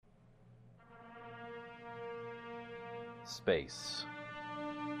space,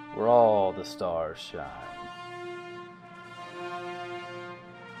 where all the stars shine.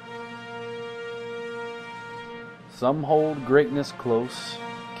 Some hold greatness close,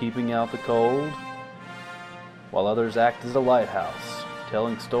 keeping out the cold, while others act as a lighthouse,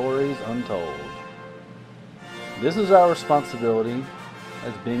 telling stories untold. This is our responsibility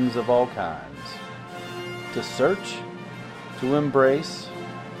as beings of all kinds, to search, to embrace,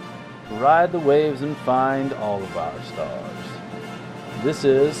 to ride the waves and find all of our stars. This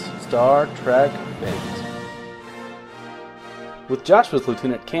is Star Trek Fate. With Josh as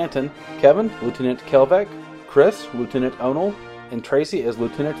Lieutenant Canton, Kevin, Lieutenant Kelvec, Chris, Lieutenant Onel, and Tracy as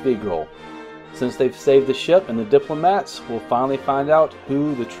Lieutenant Vigril. Since they've saved the ship and the diplomats, we'll finally find out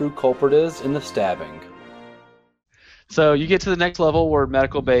who the true culprit is in the stabbing. So you get to the next level where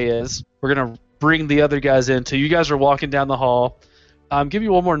Medical Bay is. We're going to bring the other guys in. So you guys are walking down the hall. Give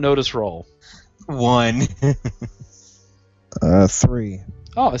you one more notice roll. 1. 3.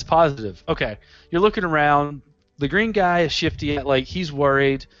 Oh, it's positive. Okay. You're looking around. The green guy is shifty. Like, he's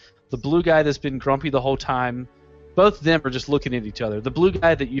worried. The blue guy that's been grumpy the whole time, both of them are just looking at each other. The blue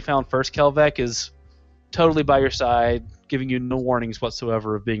guy that you found first, Kelvec, is totally by your side, giving you no warnings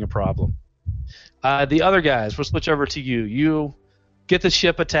whatsoever of being a problem. The other guys, we'll switch over to you. You get the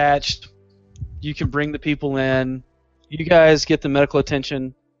ship attached. You can bring the people in. You guys get the medical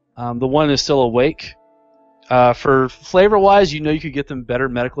attention. The one is still awake. For flavor-wise, you know you could get them better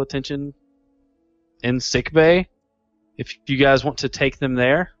medical attention in sick bay if you guys want to take them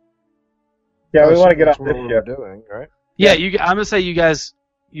there. Yeah, we want to get off this That's what ship. we're doing, right? Yeah, I'm gonna say you guys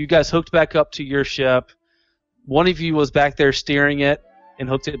hooked back up to your ship. One of you was back there steering it and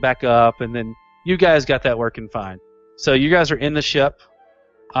hooked it back up, and then you guys got that working fine. So you guys are in the ship.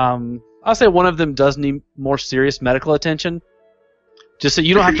 I'll say one of them does need more serious medical attention, just so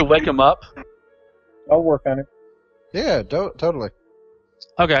you don't have to wake him up. I'll work on it. Yeah, totally.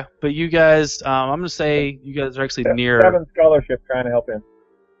 Okay, but you guys, I'm gonna say you guys are actually near. 7 scholarship trying to help him.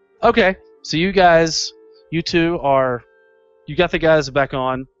 Okay, so you two you got the guys back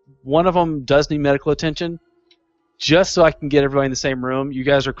on. One of them does need medical attention. Just so I can get everybody in the same room, you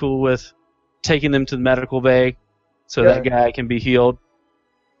guys are cool with taking them to the medical bay so that guy can be healed?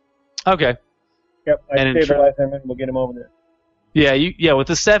 Okay. Yep, I stabilize him and we'll get him over there. Yeah, with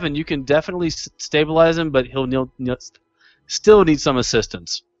the 7, you can definitely stabilize him, but he'll still need some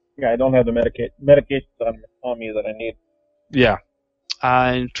assistance. Yeah, I don't have the medications on me that I need. Yeah.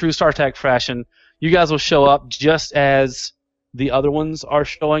 In true Star Trek fashion, you guys will show up just as the other ones are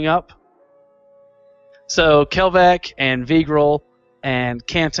showing up. So Kelvec and Vigril and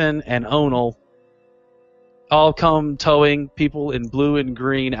Canton and Onel all come towing people in blue and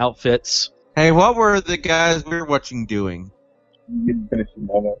green outfits. Hey, what were the guys we were watching doing? Finish the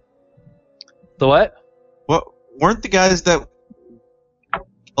moment. The what? What weren't the guys that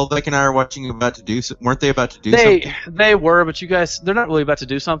Kelvec and I are watching about to do? Weren't they about to do something? They were, but you guys, they're not really about to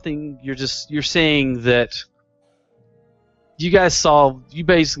do something. You're saying that you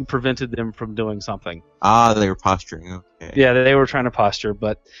basically prevented them from doing something. Ah, they were posturing. Okay. Yeah, they were trying to posture,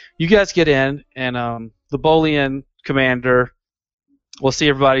 but you guys get in, and the Bolian commander will see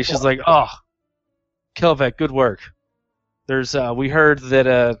everybody. She's like, "Oh, Kelvec, good work." We heard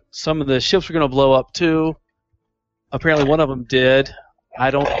that some of the ships were going to blow up too. Apparently, one of them did.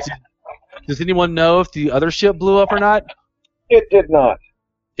 Does anyone know if the other ship blew up or not? It did not.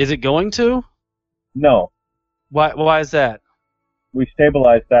 Is it going to? No. Why is that? We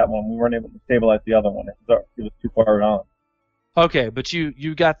stabilized that one. We weren't able to stabilize the other one. It was too far on. Okay, but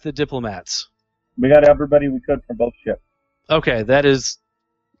you got the diplomats. We got everybody we could from both ships. Okay, that is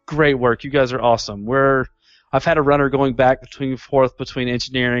great work. You guys are awesome. I've had a runner going back forth between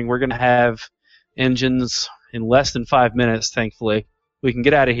engineering. We're going to have engines in less than 5 minutes, thankfully. We can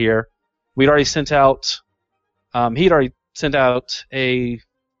get out of here. He'd already sent out a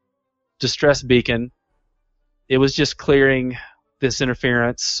distress beacon. It was just clearing this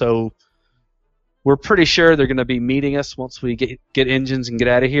interference, so we're pretty sure they're going to be meeting us once we get engines and get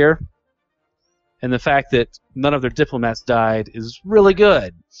out of here. And the fact that none of their diplomats died is really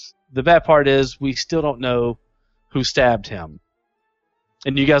good. The bad part is we still don't know who stabbed him.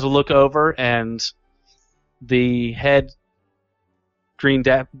 And you guys will look over, and the head green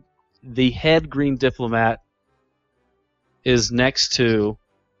diplomat is next to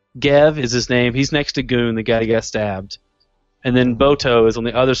Gev is his name. He's next to Goon, the guy who got stabbed. And then Boto is on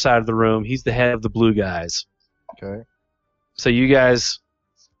the other side of the room. He's the head of the blue guys. Okay. So you guys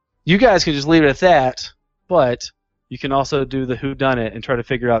can just leave it at that, but you can also do the whodunit and try to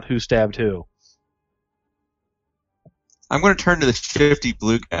figure out who stabbed who. I'm going to turn to the shifty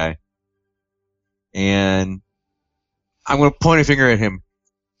blue guy and I'm going to point a finger at him.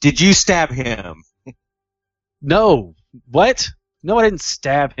 Did you stab him? No. What? No, I didn't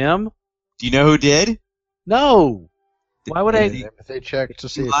stab him. Do you know who did? No. Why would I? Empathy check to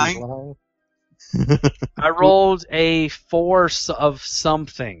see if he's lying. I rolled a 4 of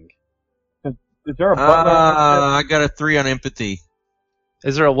something. Is there a butler on I got a 3 on empathy.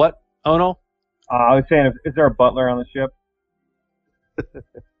 Is there a what, Ono? the ship? I was saying, is there a butler on the ship?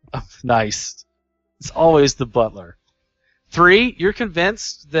 Nice. It's always the butler. 3, you're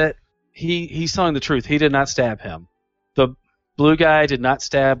convinced that he's telling the truth. He did not stab him. The blue guy did not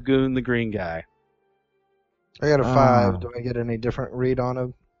stab Goon, the green guy. I got a 5. Do I get any different read on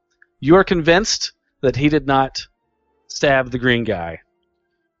him? You are convinced that he did not stab the green guy.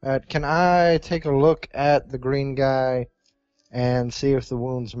 Can I take a look at the green guy and see if the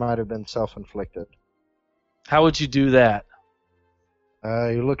wounds might have been self-inflicted? How would you do that?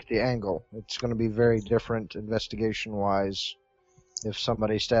 You look at the angle. It's going to be very different investigation-wise if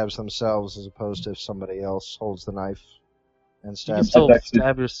somebody stabs themselves as opposed to if somebody else holds the knife and You can stabs. still That's actually-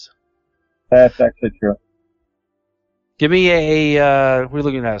 stab yourself. That's actually true. Give me we're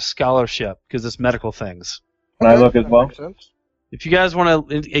looking at a scholarship because it's medical things. Can I look as That well? makes sense. If you guys want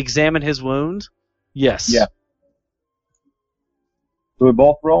to examine his wound, yes. Yeah. Do we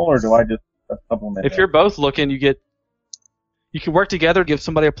both roll, or do I just supplement? If you're both looking, you can work together, give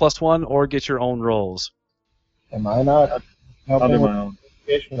somebody a +1, or get your own rolls. Am I not I'll do helping with my own.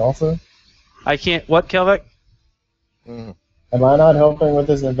 investigation also? I can't. What, Kelvic? Mm. Am I not helping with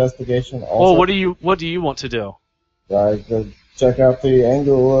this investigation also? Well, what do you want to do? I could check out the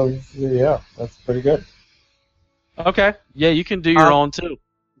angle of the, yeah, that's pretty good. Okay. Yeah, you can do your own too.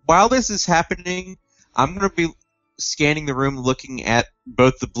 While this is happening, I'm going to be scanning the room looking at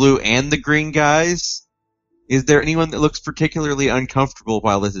both the blue and the green guys. Is there anyone that looks particularly uncomfortable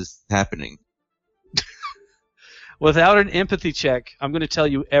while this is happening? Without an empathy check, I'm going to tell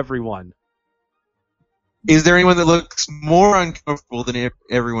you everyone. Is there anyone that looks more uncomfortable than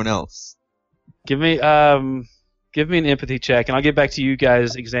everyone else? Give me an empathy check, and I'll get back to you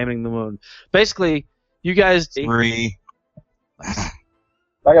guys examining the wound. Basically, you guys. 3. I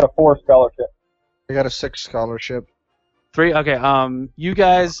got a 4 scholarship. I got a 6 scholarship. 3. Okay. You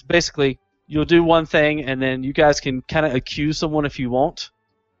guys basically you'll do one thing, and then you guys can kind of accuse someone if you want.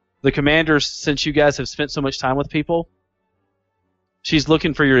 The commander, since you guys have spent so much time with people, she's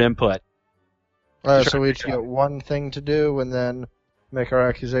looking for your input. So we each get one thing to do and then make our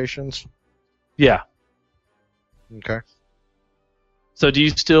accusations? Yeah. Okay. So do you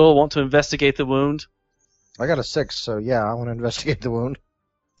still want to investigate the wound? I got a 6, so yeah, I want to investigate the wound.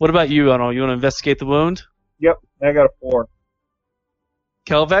 What about you, Ono? You want to investigate the wound? Yep, I got a 4.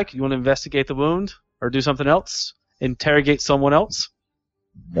 Kelvec, you want to investigate the wound? Or do something else? Interrogate someone else?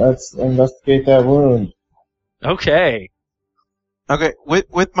 Let's investigate that wound. Okay. Okay,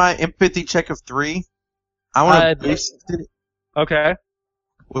 with my empathy check of 3, I want to boost it Okay.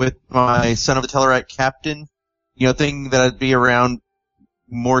 with my Son of the Tellarite captain. You know, thinking that I'd be around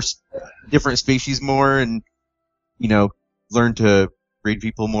more different species more and, you know, learn to read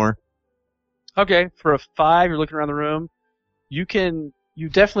people more. Okay, for a 5, you're looking around the room. You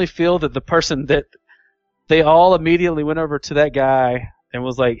definitely feel that the person that they all immediately went over to that guy and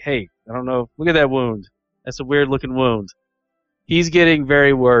was like, hey, I don't know, look at that wound. That's a weird looking wound. He's getting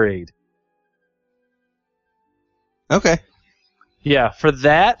very worried. Okay. Yeah, for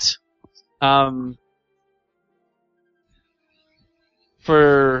that,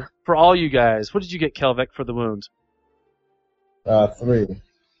 for all you guys, what did you get, Kelvec, for the wound? 3.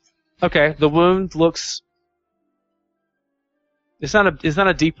 Okay, the wound looks. It's not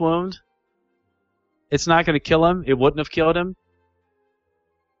a deep wound. It's not going to kill him. It wouldn't have killed him.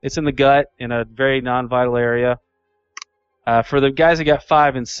 It's in the gut in a very non-vital area. For the guys that got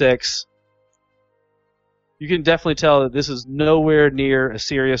 5 and 6, you can definitely tell that this is nowhere near a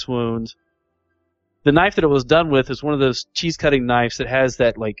serious wound. The knife that it was done with is one of those cheese cutting knives that has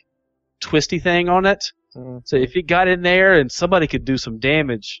that like twisty thing on it. Mhm. So if it got in there and somebody could do some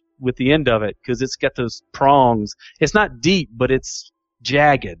damage with the end of it because it's got those prongs. It's not deep, but it's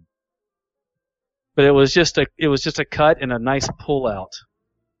jagged. But it was just a cut and a nice pull out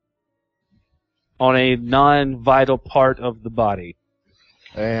on a non-vital part of the body.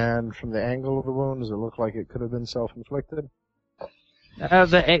 And from the angle of the wound, does it look like it could have been self-inflicted?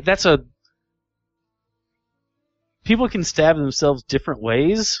 People can stab themselves different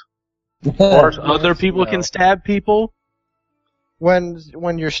ways, or other people can stab people. When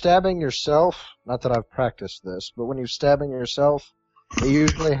you're stabbing yourself, not that I've practiced this, but when you're stabbing yourself, it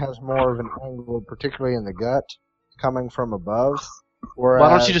usually has more of an angle, particularly in the gut, coming from above. Whereas Why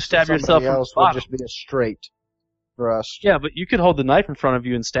don't you just stab yourself somebody from the else would bottom? just be a straight. thrust. Yeah, but you could hold the knife in front of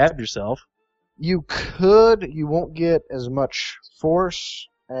you and stab yourself. You could. You won't get as much force,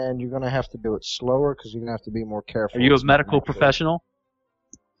 and you're going to have to do it slower because you're going to have to be more careful. Are you a It's not medical natural. professional?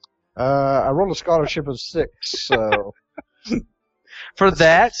 I rolled a scholarship of 6, so For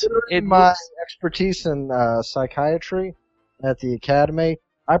that, in my expertise in psychiatry at the academy,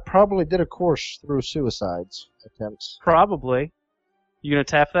 I probably did a course through suicides attempts. probably. You gonna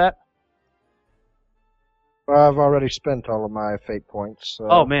tap that? I've already spent all of my fate points. So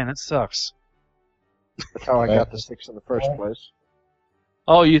Oh man, that sucks. that's how I got the 6 in the first place.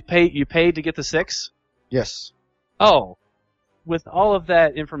 Oh, you paid to get the 6? Yes. Oh, with all of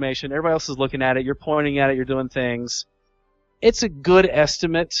that information, everybody else is looking at it. You're pointing at it. You're doing things. It's a good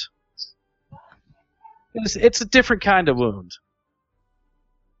estimate. It's a different kind of wound.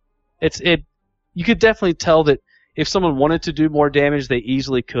 You could definitely tell that if someone wanted to do more damage, they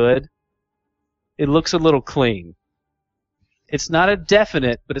easily could. It looks a little clean. It's not a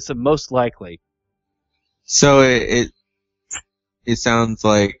definite, but it's a most likely. So it sounds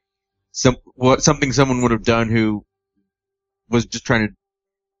like something someone would have done who was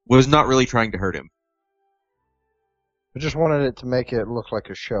not really trying to hurt him. I just wanted it to make it look like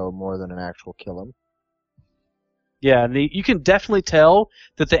a show more than an actual killing. Yeah, and you can definitely tell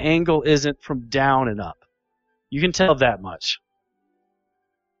that the angle isn't from down and up. You can tell that much.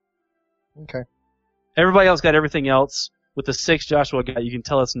 Okay. Everybody else got everything else. With the 6 Joshua got, you can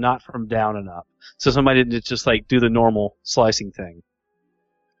tell it's not from down and up. So somebody didn't just like do the normal slicing thing.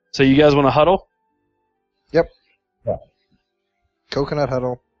 So you guys want to huddle? Yep. Yeah. Coconut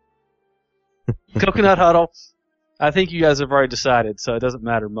huddle. Coconut huddle. I think you guys have already decided, so it doesn't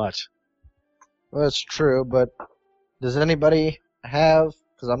matter much. Well, that's true, but does anybody have...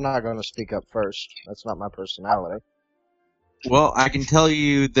 Because I'm not going to speak up first. That's not my personality. Well, I can tell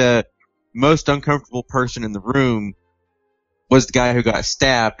you the most uncomfortable person in the room was the guy who got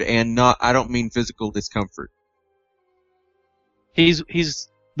stabbed, and I don't mean physical discomfort. He's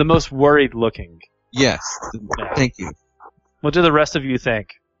the most worried looking. Yes. Yeah. Thank you. What do the rest of you think?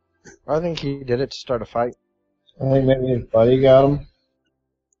 I think he did it to start a fight. I think maybe his buddy got him.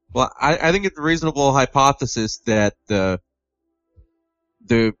 Well, I think it's a reasonable hypothesis that the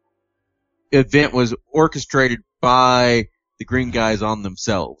event was orchestrated by the green guys on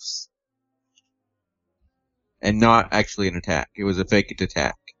themselves. And not actually an attack. It was a faked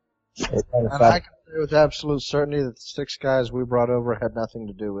attack. They're trying to And I stop- can say with absolute certainty that the 6 guys we brought over had nothing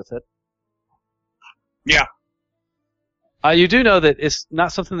to do with it. You do know that it's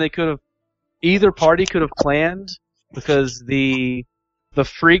not something either party could have planned, because the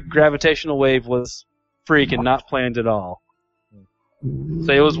freak gravitational wave was freak and not planned at all.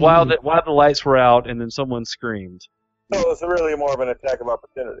 So it was while the lights were out and then someone screamed. So it's really more of an attack of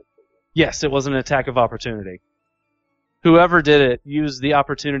opportunity. Yes, it was an attack of opportunity. Whoever did it used the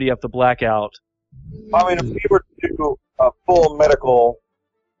opportunity of the blackout. I mean, if we were to do a full medical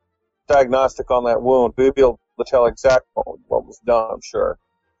diagnostic on that wound, we'd be able to tell exactly what was done, I'm sure.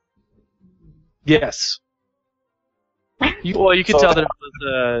 Yes. You could So- tell that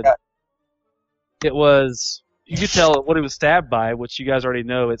you could tell what he was stabbed by, which you guys already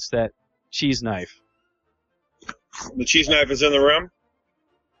know. It's that cheese knife. The cheese knife is in the room?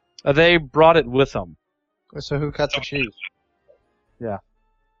 They brought it with them. So who cut the cheese?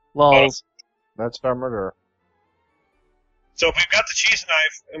 Lols. That's our murderer. So if we've got the cheese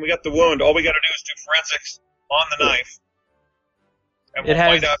knife and we got the wound, all we got to do is do forensics on the knife, and we'll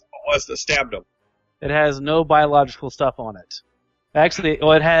find out who it was that stabbed him. It has no biological stuff on it. Actually,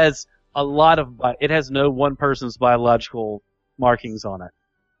 well, it has a lot of. It has no one person's biological markings on it.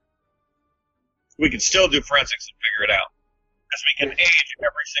 We can still do forensics and figure it out, because we can age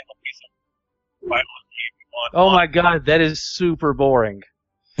every single piece of biology we want. Oh my god, that is super boring.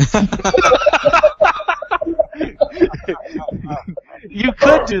 You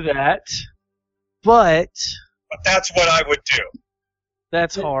could do that, but But that's what I would do.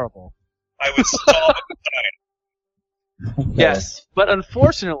 that's horrible. I would solve it. Yes, but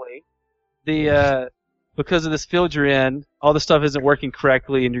unfortunately, because of this field you're in, all the stuff isn't working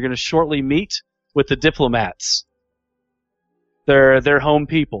correctly, and you're going to shortly meet with the diplomats. They're home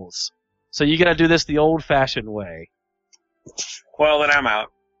peoples, so you got to do this the old-fashioned way. Well, then I'm out.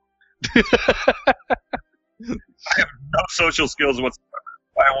 I have no social skills whatsoever.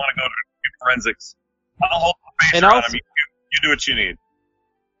 I want to go to forensics. I'll hold the And phaser on also- him. You do what you need.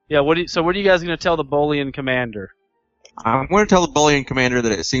 Yeah. What are you guys going to tell the Bolian commander? I'm going to tell the bullion commander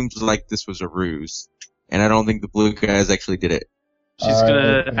that it seems like this was a ruse, and I don't think the blue guys actually did it. She's I going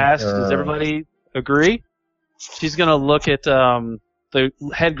to think ask, does everybody agree? She's going to look at the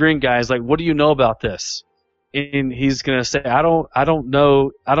head green guys like, what do you know about this? and he's gonna say, I don't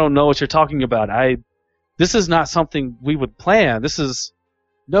know what you're talking about. This is not something we would plan.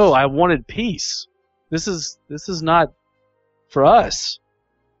 I wanted peace. This is not for us.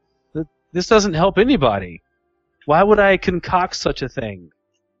 This doesn't help anybody. Why would I concoct such a thing?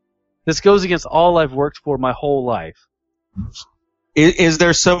 This goes against all I've worked for my whole life. Is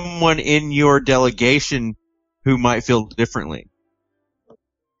there someone in your delegation who might feel differently?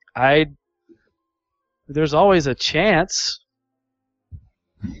 There's always a chance.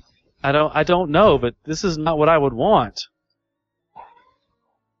 I don't know, but this is not what I would want.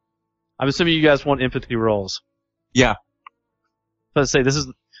 I'm assuming you guys want empathy rolls. Yeah. Let's say this is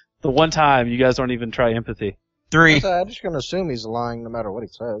the one time you guys don't even try empathy. 3. I'm just going to assume he's lying no matter what he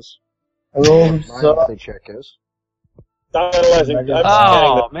says. I rolled My empathy check is. Not analyzing. I'm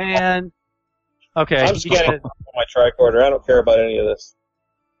Oh, scanning man. Okay. I'm scanning my tricorder. I don't care about any of this.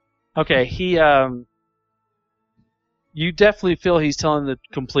 Okay, you definitely feel he's telling the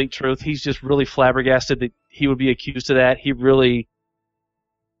complete truth. He's just really flabbergasted that he would be accused of that.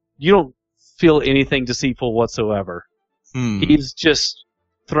 You don't feel anything deceitful whatsoever. He's just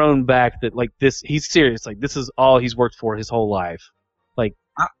thrown back that, like, he's serious. Like, this is all he's worked for his whole life. Like,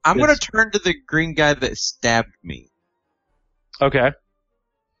 I'm going to turn to the green guy that stabbed me. Okay.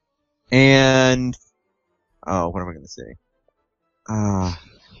 And, what am I going to say?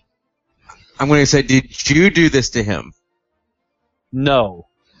 I'm going to say, did you do this to him? No.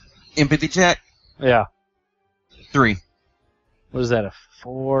 Empathy check? Yeah. 3. What is that, a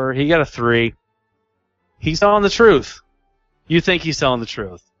 4? He got a 3. He's telling the truth. You think he's telling the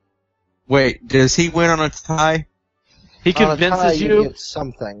truth. Wait, does he win on a tie? He On a tie, convinces you you. get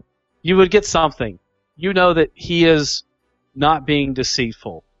something. You would get something. You know that he is not being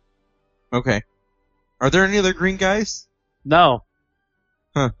deceitful. Okay. Are there any other green guys? No.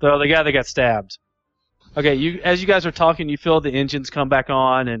 Huh. The guy that got stabbed. Okay, as you guys are talking, you feel the engines come back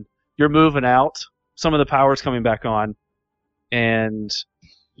on, and you're moving out. Some of the power's coming back on, and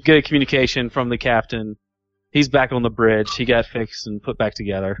you get a communication from the captain. He's back on the bridge. He got fixed and put back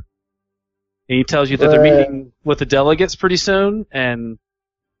together. And he tells you that they're meeting with the delegates pretty soon, and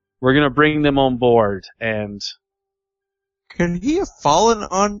we're going to bring them on board. And Can he have fallen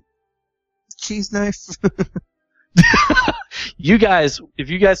on cheese knife? if you guys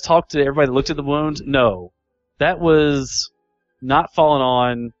talked to everybody that looked at the wound, no. That was not fallen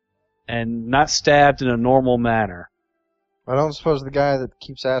on and not stabbed in a normal manner. I don't suppose the guy that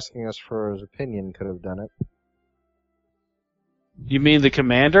keeps asking us for his opinion could have done it. You mean the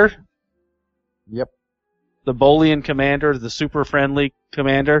commander? Yep. The Bolian commander, the super friendly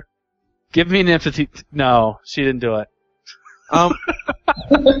commander? Give me an empathy. No, she didn't do it.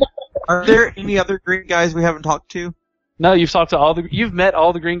 Are there any other green guys we haven't talked to? No, you've met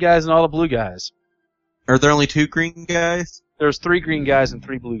all the green guys and all the blue guys. Are there only 2 green guys? There's 3 green guys and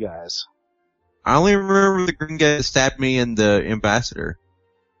 3 blue guys. I only remember the green guy that stabbed me and the ambassador.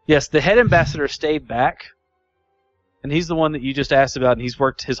 Yes, the head ambassador stayed back, and he's the one that you just asked about, and he's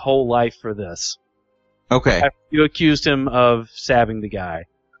worked his whole life for this. Okay. You accused him of stabbing the guy.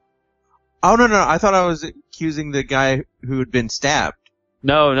 Oh, no, I thought I was accusing the guy who had been stabbed.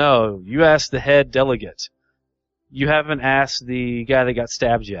 No, you asked the head delegate. You haven't asked the guy that got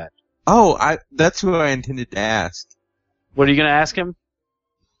stabbed yet. Oh, that's who I intended to ask. What are you going to ask him?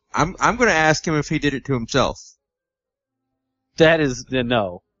 I'm going to ask him if he did it to himself. That is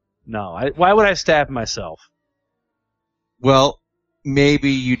no. Why would I stab myself? Well,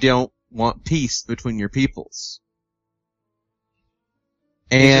 maybe you don't want peace between your peoples.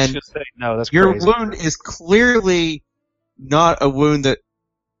 And Just say, no, that's your crazy. wound is clearly not a wound that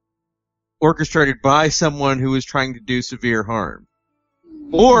orchestrated by someone who was trying to do severe harm.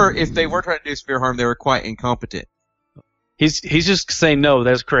 Or if they were trying to do severe harm, they were quite incompetent. He's just saying no.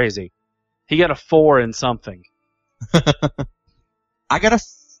 That's crazy. He got a 4 in something. I got a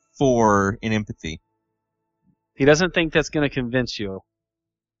 4 in empathy. He doesn't think that's going to convince you.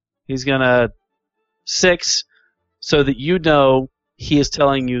 He's going to 6 so that you know he is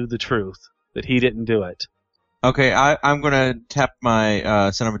telling you the truth, that he didn't do it. Okay, I'm going to tap my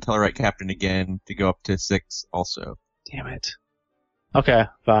Son of a Tellarite captain again to go up to 6 also. Damn it. Okay,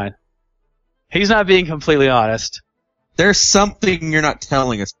 fine. He's not being completely honest. There's something you're not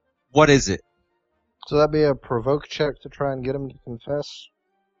telling us. What is it? So that'd be a provoke check to try and get him to confess?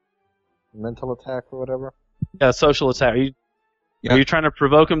 Mental attack or whatever? Yeah, social attack. Are Yeah. you trying to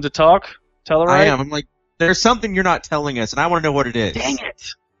provoke him to talk? Tell her I right? am. I'm like, there's something you're not telling us, and I want to know what it is. Dang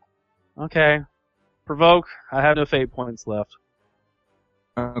it. Okay. Provoke. I have no fate points left.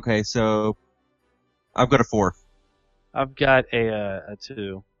 Okay, so I've got a 4. I've got a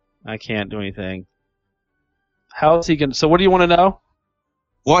 2. I can't do anything. How is he going to... So what do you want to know?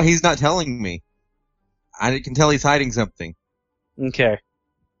 Well, he's not telling me. I can tell he's hiding something. Okay.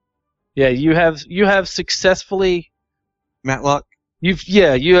 Yeah, you have successfully... Matlock? You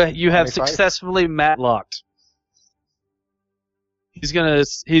have 25? successfully matlocked. He's gonna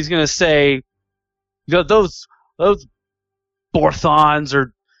say, those Borthons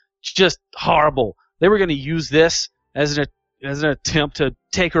are just horrible. They were gonna use this as an attempt to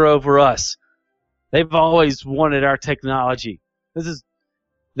take her over us. They've always wanted our technology.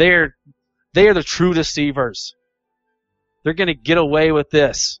 They are the true deceivers. They're gonna get away with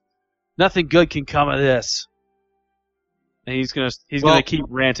this. Nothing good can come of this. And he's gonna keep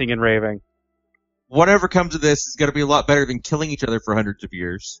ranting and raving. Whatever comes of this is going to be a lot better than killing each other for hundreds of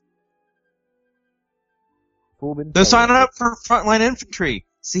years. So sign up for frontline infantry.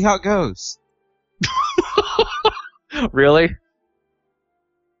 See how it goes. Really?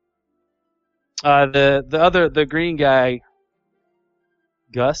 The green guy,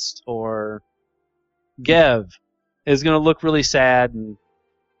 Gust or Gev, is gonna look really sad, and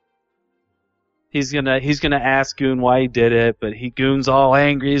he's gonna ask Goon why he did it, but Goon's all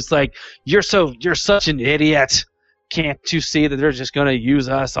angry. He's like, you're such an idiot. Can't you see that they're just gonna use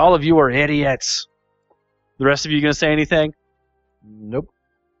us? All of you are idiots. The rest of you gonna say anything? Nope.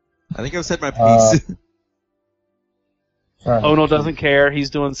 I think I've said my piece. Ono doesn't care. He's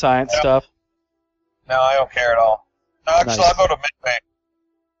doing science stuff. No, I don't care at all. No, actually, Nice. I'll go to midway.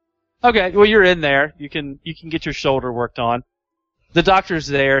 Okay, well you're in there. You can get your shoulder worked on. The doctor's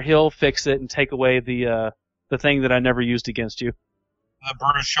there. He'll fix it and take away the thing that I never used against you. The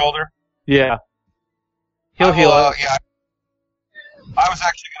bruised shoulder. Yeah. He'll heal it. Yeah. I was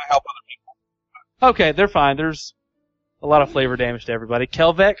actually going to help other people. Okay, they're fine. There's a lot of flavor damage to everybody.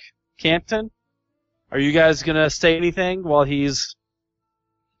 Kelvek, Campton, are you guys gonna say anything while he's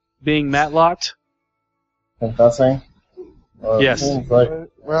being matlocked? Confessing? Yes. Like,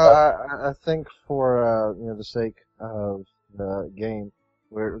 Well, I think for the sake of the game,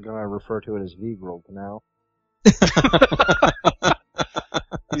 we're gonna refer to it as V-Grilled now.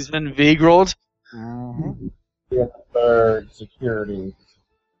 He's been V-grilled. Mm-hmm. third security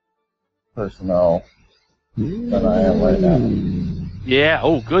personnel than I am right now. Yeah.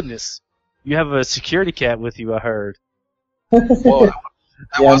 Oh goodness. You have a security cat with you, I heard. Whoa, that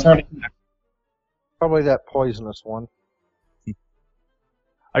Yeah, was I'm trying to Probably that poisonous one.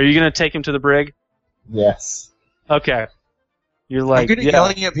 Are you gonna take him to the brig? Yes. Okay. You're I'm like, good at yeah.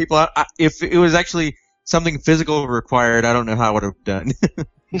 yelling at people. If it was actually something physical required, I don't know how I would have done.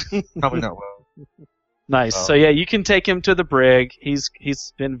 Probably not well. Nice. So yeah, you can take him to the brig. He's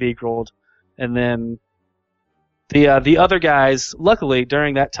been V-grilled, and then the other guys. Luckily,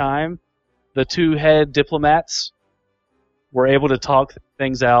 during that time, the two head diplomats were able to talk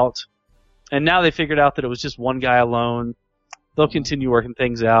things out, and now they figured out that it was just one guy alone. They'll continue working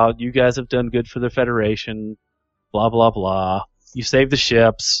things out. You guys have done good for the Federation. Blah blah blah. You saved the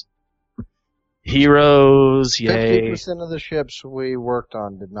ships. Heroes, yay. 50% of the ships we worked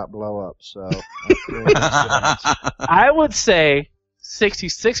on did not blow up, so... I would say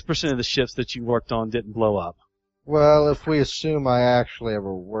 66% of the ships that you worked on didn't blow up. Well, if we assume I actually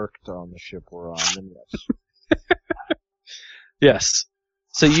ever worked on the ship we're on, then yes. Yes.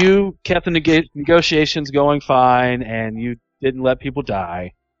 So you kept the negotiations going fine, and you didn't let people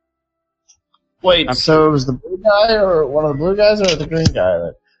die. Wait, so it was the blue guy, or one of the blue guys, or the green guy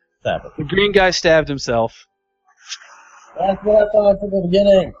that stabbed him? The green guy stabbed himself. That's what I thought from the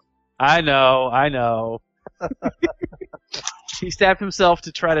beginning. I know. He stabbed himself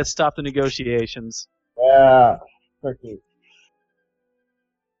to try to stop the negotiations. Yeah, tricky.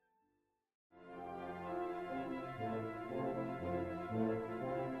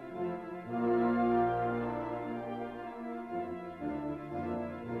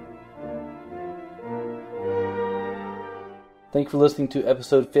 Thank you for listening to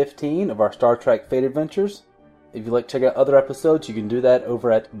episode 15 of our Star Trek Fate Adventures. If you'd like to check out other episodes, you can do that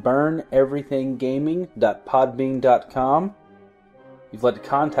over at burneverythinggaming.podbean.com. If you'd like to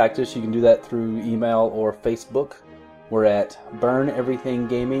contact us, you can do that through email or Facebook. We're at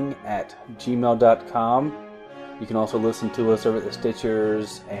burneverythinggaming@gmail.com. You can also listen to us over at the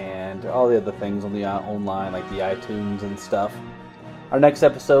Stitchers and all the other things on the online, like the iTunes and stuff. Our next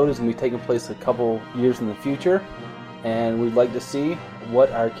episode is going to be taking place a couple years in the future, and we'd like to see what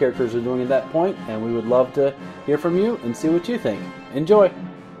our characters are doing at that point, and we would love to hear from you and see what you think. Enjoy!